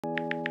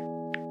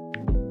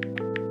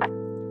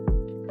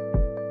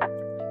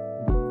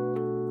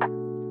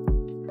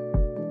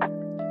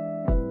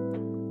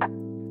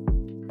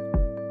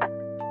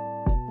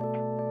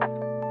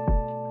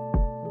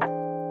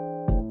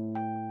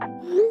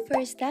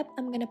first step,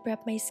 I'm gonna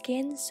prep my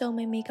skin so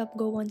my makeup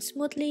go on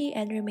smoothly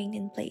and remain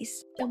in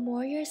place. The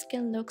more your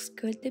skin looks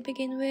good to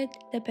begin with,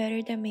 the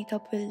better the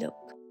makeup will look.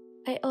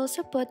 I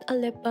also put a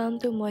lip balm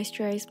to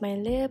moisturize my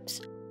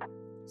lips.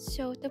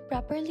 So to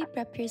properly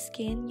prep your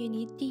skin, you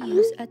need to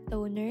use a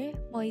toner,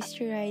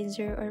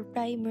 moisturizer or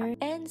primer,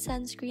 and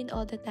sunscreen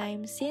all the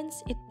time since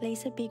it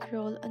plays a big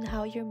role on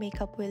how your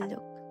makeup will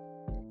look.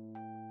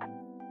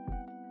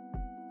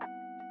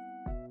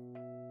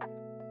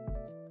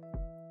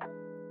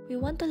 We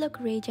want to look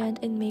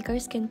radiant and make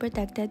our skin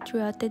protected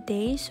throughout the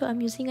day, so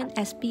I'm using an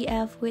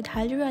SPF with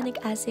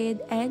hyaluronic acid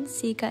and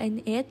cica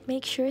in it.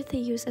 Make sure to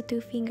use a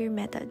 2-finger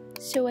method.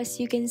 So as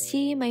you can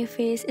see, my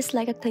face is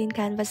like a clean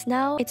canvas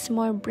now. It's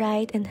more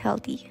bright and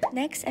healthy.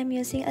 Next, I'm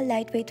using a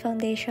lightweight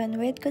foundation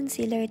with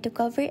concealer to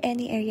cover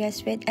any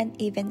areas with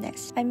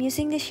unevenness. I'm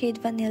using the shade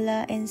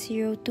Vanilla and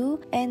 02,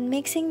 and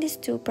mixing these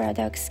two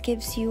products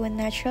gives you a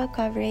natural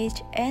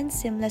coverage and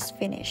seamless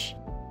finish.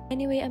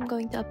 Anyway, I'm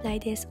going to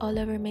apply this all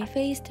over my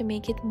face to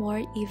make it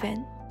more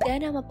even.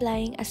 Then I'm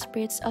applying a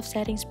spritz of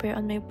setting spray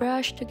on my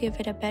brush to give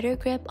it a better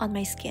grip on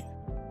my skin.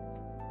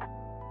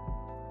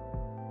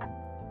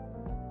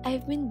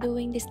 I've been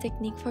doing this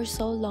technique for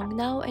so long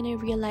now and I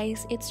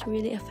realize it's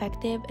really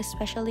effective,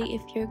 especially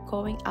if you're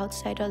going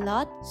outside a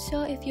lot.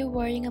 So if you're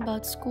worrying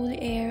about school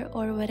air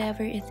or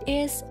whatever it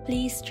is,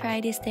 please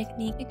try this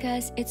technique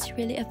because it's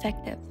really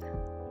effective.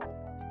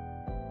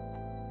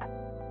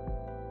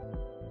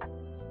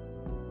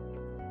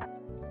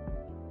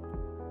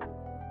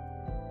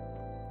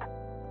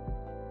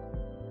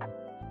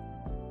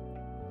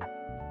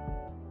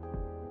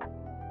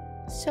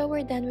 So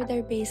we're done with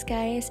our base,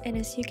 guys, and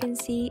as you can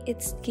see,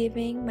 it's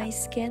giving my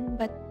skin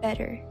but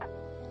better.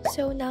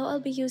 So now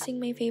I'll be using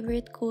my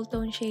favorite cool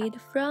tone shade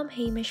from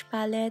Hamish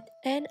palette,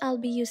 and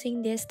I'll be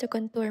using this to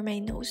contour my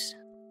nose.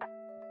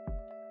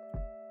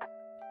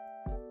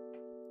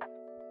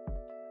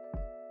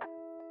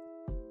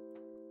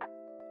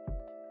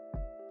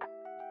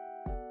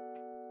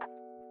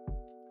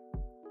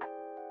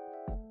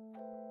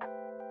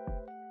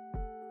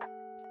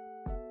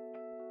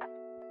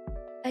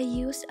 I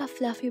use a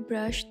fluffy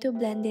brush to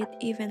blend it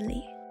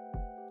evenly.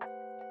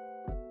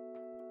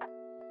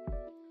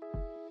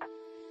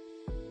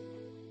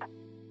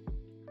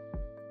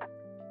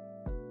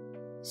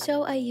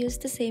 So I use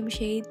the same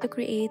shade to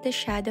create the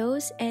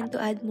shadows and to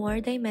add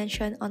more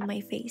dimension on my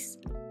face.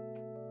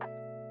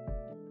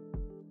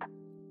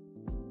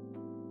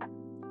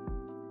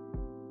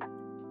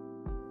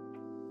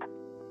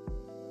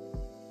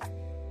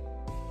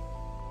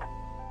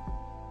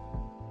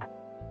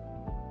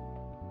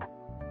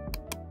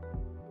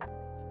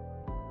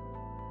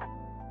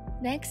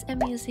 Next, I'm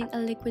using a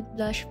liquid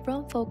blush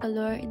from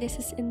Focallure. This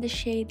is in the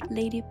shade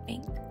Lady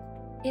Pink.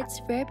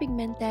 It's very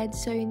pigmented,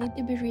 so you need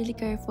to be really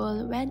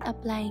careful when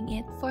applying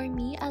it. For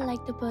me, I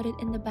like to put it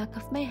in the back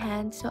of my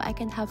hand so I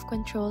can have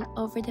control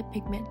over the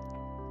pigment.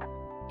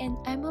 And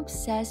I'm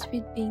obsessed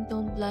with pink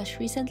tone blush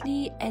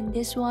recently, and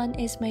this one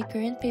is my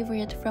current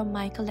favorite from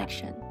my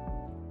collection.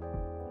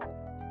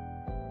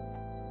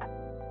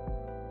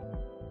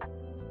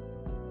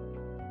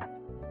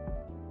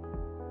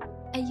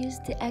 I use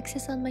the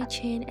excess on my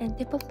chin and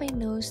tip of my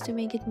nose to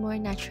make it more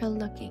natural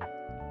looking.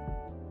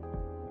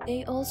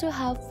 They also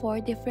have 4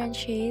 different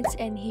shades,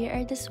 and here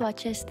are the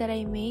swatches that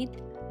I made.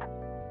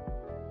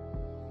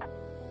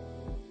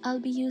 I'll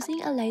be using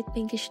a light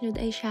pinkish nude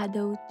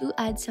eyeshadow to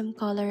add some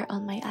color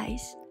on my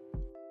eyes.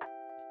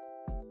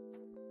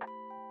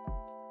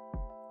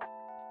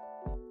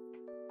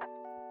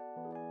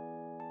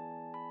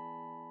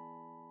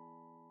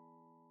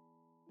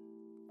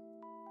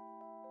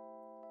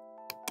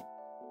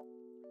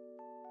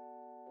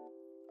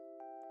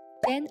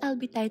 Then I'll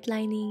be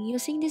tightlining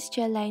using this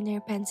gel liner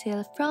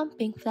pencil from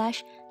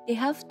Pinkflash. They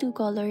have 2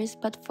 colors,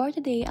 but for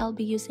today I'll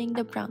be using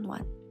the brown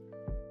one.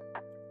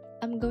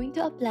 I'm going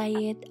to apply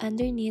it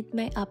underneath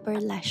my upper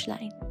lash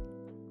line.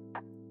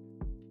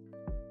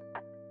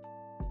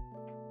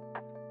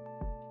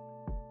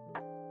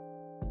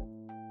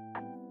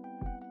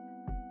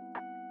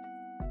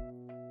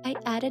 I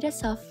added a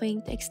soft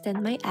wing to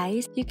extend my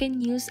eyes. You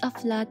can use a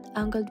flat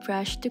angled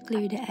brush to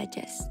clear the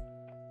edges.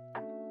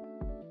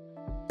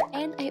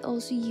 And I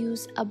also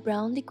use a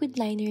brown liquid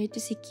liner to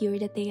secure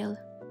the tail.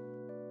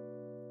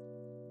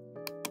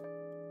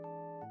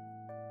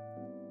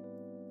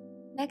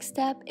 Next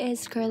step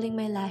is curling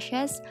my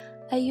lashes.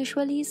 I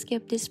usually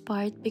skip this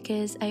part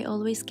because I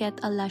always get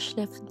a lash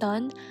lift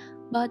done,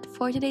 but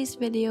for today's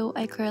video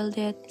I curled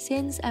it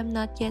since I'm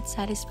not yet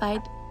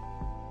satisfied.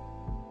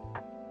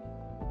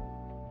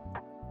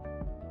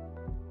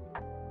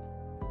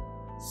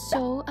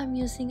 So I'm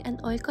using an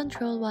oil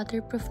control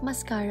waterproof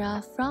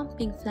mascara from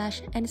Pinkflash,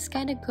 and it's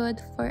kinda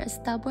good for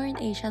stubborn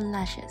Asian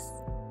lashes.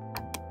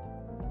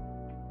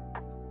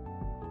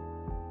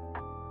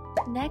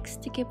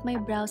 Next, to keep my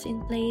brows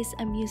in place,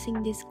 I'm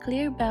using this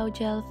clear brow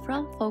gel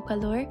from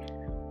Focallure.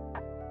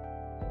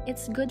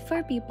 It's good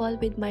for people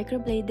with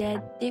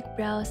microbladed, thick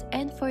brows,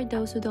 and for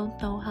those who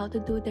don't know how to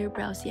do their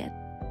brows yet.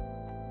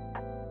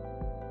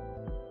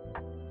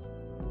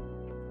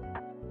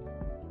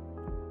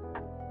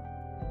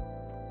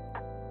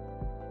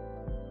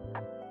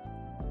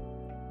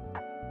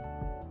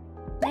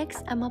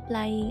 Next, I'm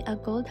applying a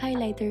gold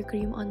highlighter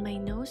cream on my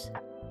nose.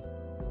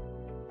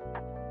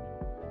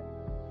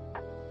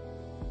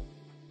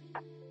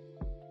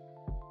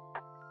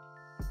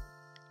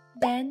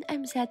 Then,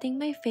 I'm setting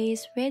my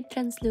face with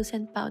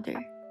translucent powder.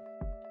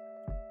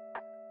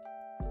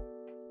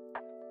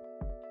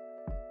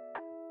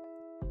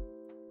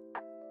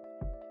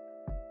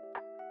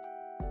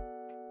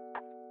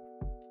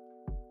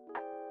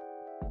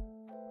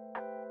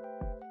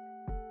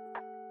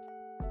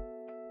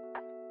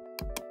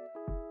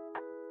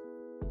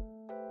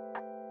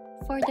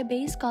 For the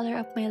base color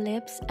of my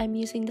lips, I'm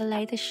using the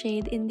lightest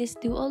shade in this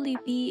Duo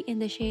Lippy in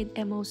the shade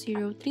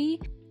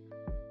MO03.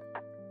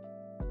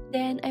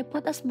 Then, I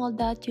put a small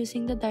dot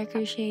using the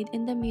darker shade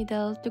in the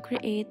middle to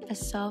create a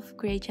soft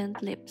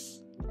gradient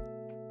lips.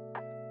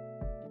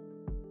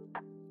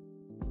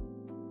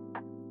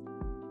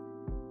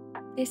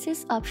 This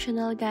is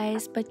optional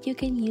guys, but you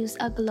can use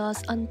a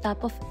gloss on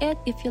top of it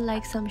if you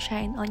like some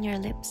shine on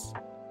your lips.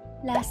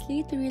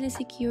 Lastly, to really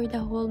secure the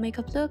whole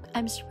makeup look,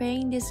 I'm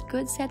spraying this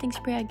good setting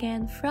spray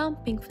again from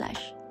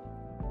Pinkflash.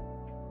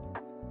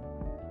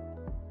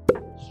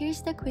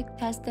 Here's the quick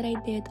test that I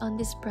did on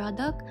this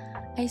product.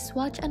 I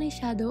swatch an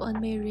eyeshadow on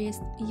my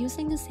wrist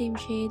using the same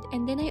shade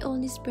and then I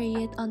only spray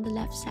it on the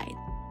left side.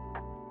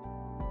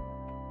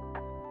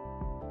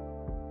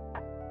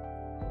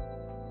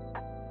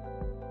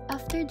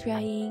 After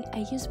drying,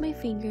 I use my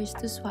fingers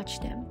to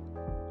swatch them.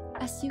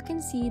 As you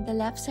can see, the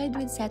left side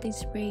with setting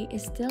spray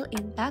is still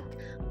intact,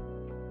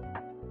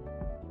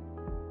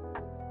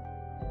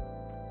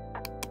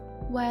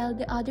 while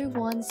the other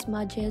one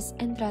smudges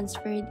and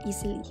transferred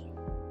easily.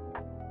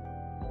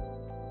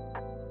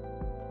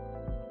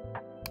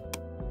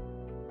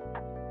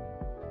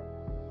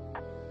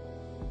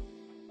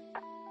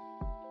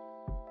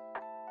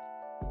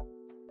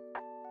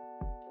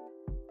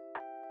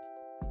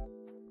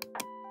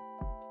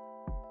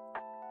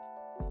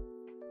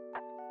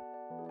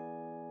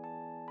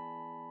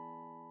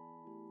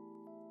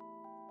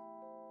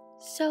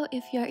 So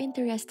if you're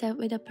interested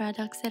with the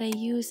products that I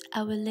use,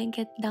 I will link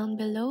it down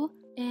below.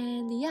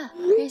 And yeah,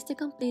 here's the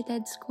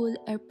completed school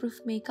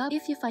airproof makeup.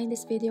 If you find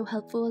this video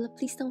helpful,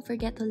 please don't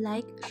forget to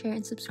like, share,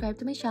 and subscribe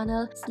to my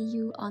channel. See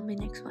you on my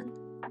next one.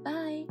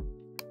 Bye!